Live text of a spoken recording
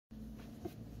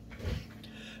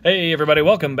Hey everybody,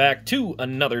 welcome back to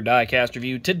another Diecast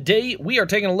review. Today we are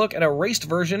taking a look at a raced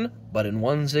version, but in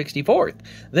 1/64th.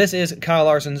 This is Kyle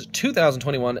Larson's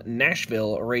 2021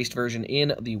 Nashville raced version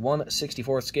in the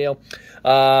 1/64th scale.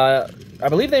 I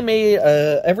believe they made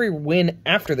every win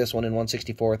after this one in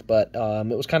 1/64th, but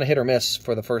it was kind of hit or miss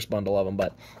for the first bundle of them.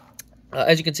 But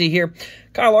as you can see here,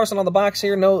 Kyle Larson on the box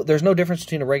here. There's no difference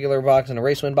between a regular box and a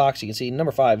race win box. You can see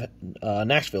number 5,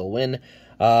 Nashville win.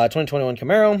 2021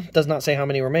 Camaro, does not say how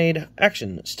many were made.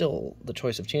 Action, still the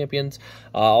choice of champions.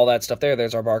 All that stuff there.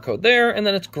 There's our barcode there, and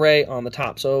then it's gray on the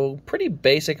top. So pretty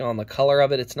basic on the color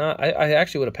of it. It's not, I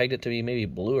actually would have pegged it to be maybe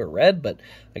blue or red, but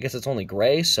I guess it's only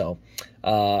gray. So,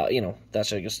 you know, that's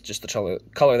just the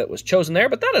color that was chosen there.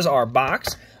 But that is our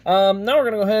box. Now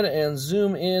we're going to go ahead and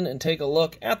zoom in and take a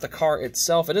look at the car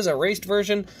itself. It is a raced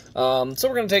version, so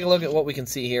we're going to take a look at what we can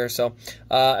see here. So,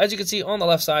 as you can see on the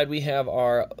left side, we have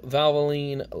our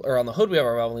Valvoline, or on the hood we have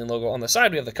our Valvoline logo. On the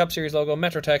side we have the Cup Series logo,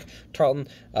 Metrotech, Tarleton,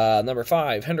 number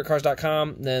 5,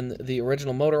 HendrickCars.com, then the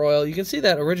original motor oil. You can see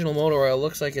that original motor oil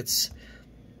looks like it's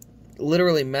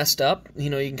literally messed up. You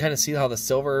know, you can kind of see how the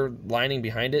silver lining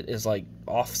behind it is like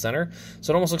off center,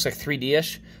 so it almost looks like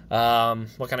 3D-ish.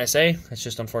 What can I say? It's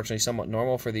just unfortunately somewhat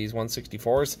normal for these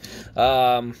 1/64s,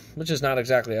 which is not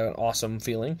exactly an awesome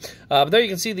feeling. But there you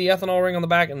can see the ethanol ring on the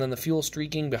back, and then the fuel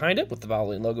streaking behind it with the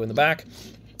Valvoline logo in the back.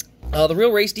 The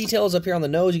real race detail is up here on the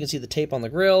nose. You can see the tape on the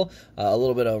grill, a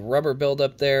little bit of rubber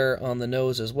buildup there on the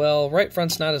nose as well. Right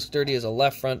front's not as dirty as a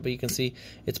left front, but you can see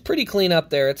it's pretty clean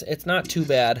up there. It's not too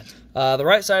bad. The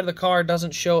right side of the car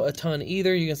doesn't show a ton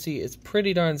either. You can see it's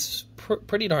pretty darn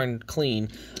clean.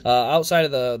 Outside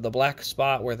of the black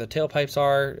spot where the tailpipes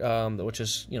are, which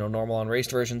is, you know, normal on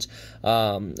raced versions,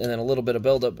 and then a little bit of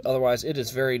buildup. Otherwise, it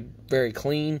is very, very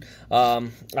clean.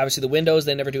 Obviously, the windows,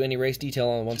 they never do any race detail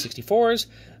on the 1/64s.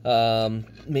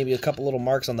 Maybe a couple little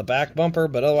marks on the back bumper,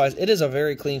 but otherwise, it is a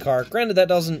very clean car. Granted, that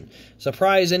doesn't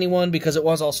surprise anyone because it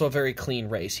was also a very clean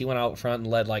race. He went out front and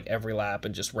led like every lap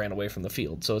and just ran away from the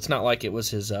field. So it's not like it was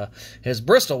his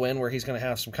Bristol win where he's going to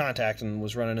have some contact and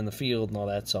was running in the field and all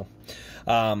that. So,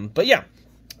 but yeah.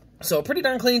 So pretty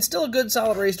darn clean, still a good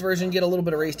solid raced version, get a little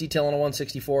bit of race detail on a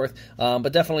 1/64th,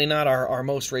 but definitely not our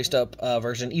most raced up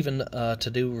version, even to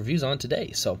do reviews on today.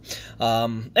 So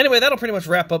anyway, that'll pretty much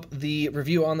wrap up the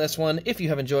review on this one. If you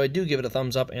have enjoyed, do give it a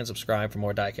thumbs up and subscribe for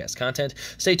more Diecast content.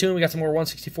 Stay tuned, we got some more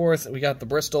 1/64th, we got the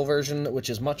Bristol version, which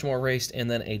is much more raced,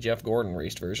 and then a Jeff Gordon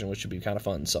raced version, which should be kind of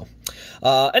fun. So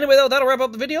anyway, though, that'll wrap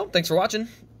up the video. Thanks for watching.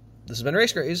 This has been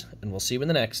Race Craze, and we'll see you in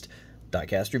the next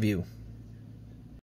Diecast review.